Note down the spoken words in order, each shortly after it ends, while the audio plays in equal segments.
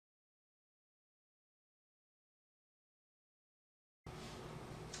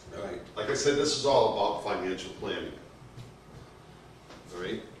I said, this is all about financial planning. All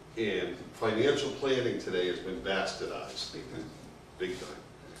right? And financial planning today has been bastardized, big time.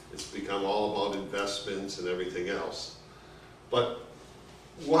 It's become all about investments and everything else. But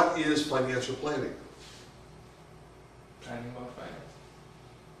what is financial planning? Planning about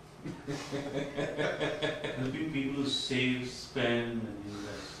finance. Helping people to save, spend, and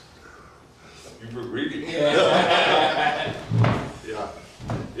invest. You've been reading. Yeah. Yeah.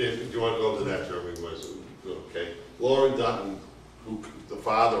 If you want to go to that, Jeremy, was okay. Lauren Dutton, who the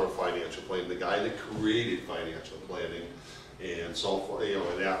father of financial planning, the guy that created financial planning, and so forth, you know,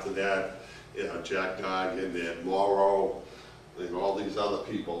 and after that, Jack Goggin and Morrow, and all these other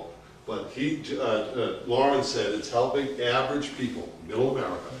people. But Lauren said it's helping average people, middle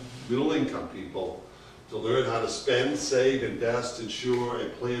America, middle income people, to learn how to spend, save, invest, insure,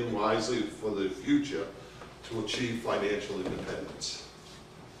 and plan wisely for the future to achieve financial independence.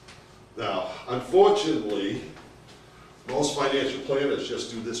 Now, unfortunately, most financial planners just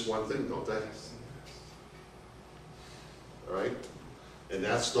do this one thing, don't they? All right? And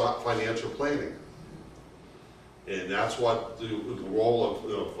that's not financial planning. And that's what the role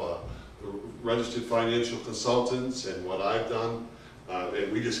of registered financial consultants and what I've done,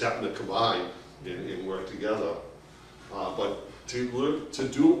 and we just happen to combine and work together. But to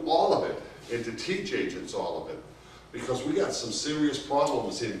do all of it and to teach agents all of it, because we got some serious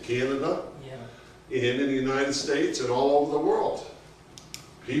problems in Canada, Yeah. and in the United States and all over the world.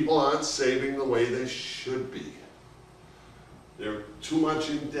 People aren't saving the way they should be. They're too much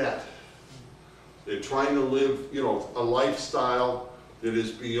in debt. They're trying to live, you know, a lifestyle that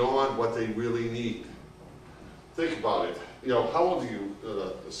is beyond what they really need. Think about it. You know, how old are you,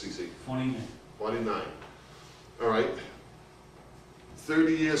 CC? 49. 29. All right.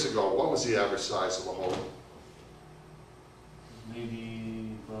 30 years ago, what was the average size of a home? Maybe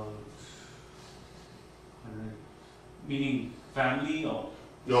about 100. Meaning family or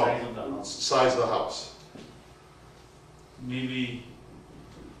No, size of the house? size of the house. Maybe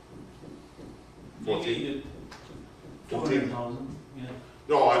 14? 400,000. Yeah.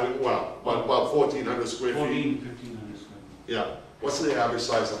 No, I mean, well, about 1,400 square 14, feet. 1,500 square. Yeah. What's the average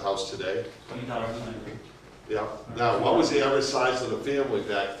size of the house today? 20,000, I think. Yeah. Now, what was the average size of the family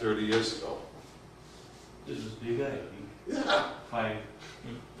back 30 years ago? This is bigger, I think. Yeah. 5,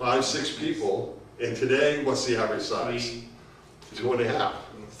 5, 6 people. And today, what's the average size? 3. 2.5,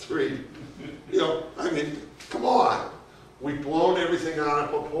 3. You know, I mean, come on. We've blown everything out of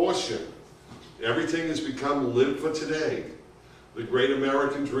proportion. Everything has become live for today. The great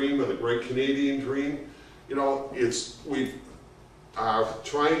American dream or the great Canadian dream, you know, we are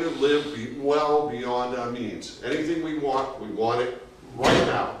trying to live well beyond our means. Anything we want it right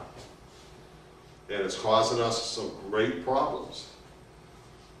now. And it's causing us some great problems.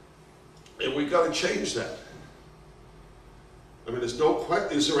 And we've got to change that. I mean, is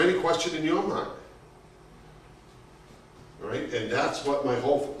there any question in your mind? All right, and that's what my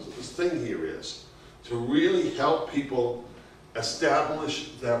whole thing here is, to really help people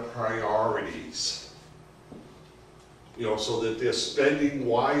establish their priorities, you know, so that they're spending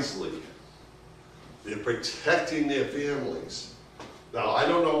wisely, they're protecting their families. Now, I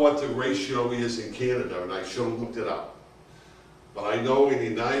don't know what the ratio is in Canada, and I should have looked it up, but I know in the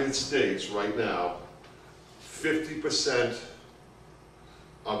United States right now, 50%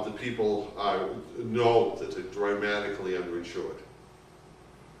 of the people know that they're dramatically underinsured.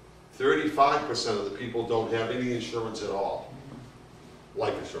 35% of the people don't have any insurance at all.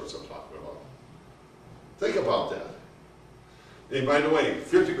 Life insurance I'm talking about. Think about that. And by the way,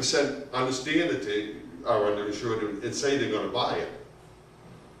 50% understand that they are underinsured and say they're going to buy it.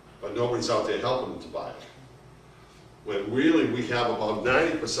 But nobody's out there helping them to buy it. When really we have about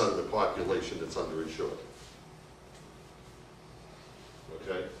 90% of the population that's underinsured.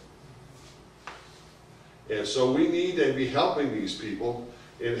 Okay? And so we need to be helping these people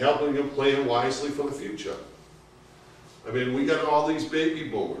and helping them plan wisely for the future. I mean, we got all these baby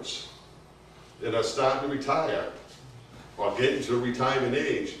boomers that are starting to retire or getting to retirement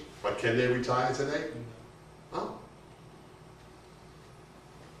age, but can they retire today? No.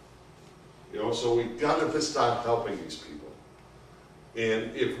 You know, so we've got to start helping these people.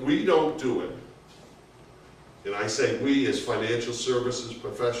 And if we don't do it, and I say we as financial services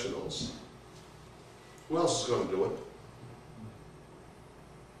professionals, who else is going to do it?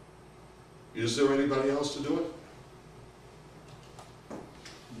 Is there anybody else to do it?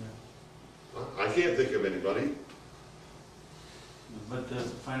 Yeah. I can't think of anybody. But the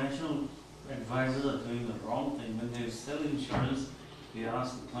financial advisors are doing the wrong thing. When they sell insurance, they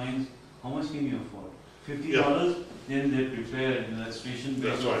ask the clients, how much can you afford? $50, then they prepare an illustration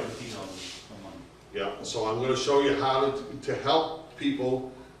That's based on right. $50 a month. Yeah, so I'm gonna show you how to help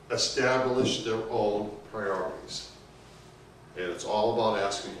people establish their own priorities. And it's all about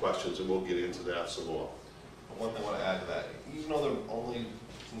asking questions, and we'll get into that some more. One thing I want to add to that, even though they're only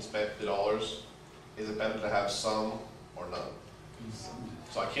can spend $50, is it better to have some or none?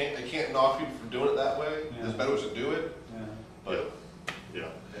 So I can't knock people for doing it that way. There's Yeah. better ways to do it, Yeah. but. Yeah,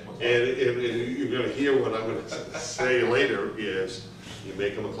 and you're gonna hear what I'm gonna say later is, you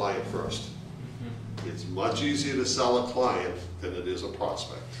make them a client first. It's much easier to sell a client than it is a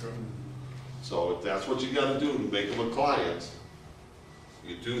prospect. True. So if that's what you gotta do to make them a client,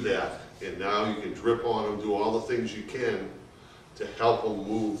 you do that, and now you can drip on them, do all the things you can to help them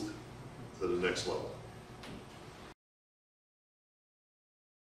move to the next level.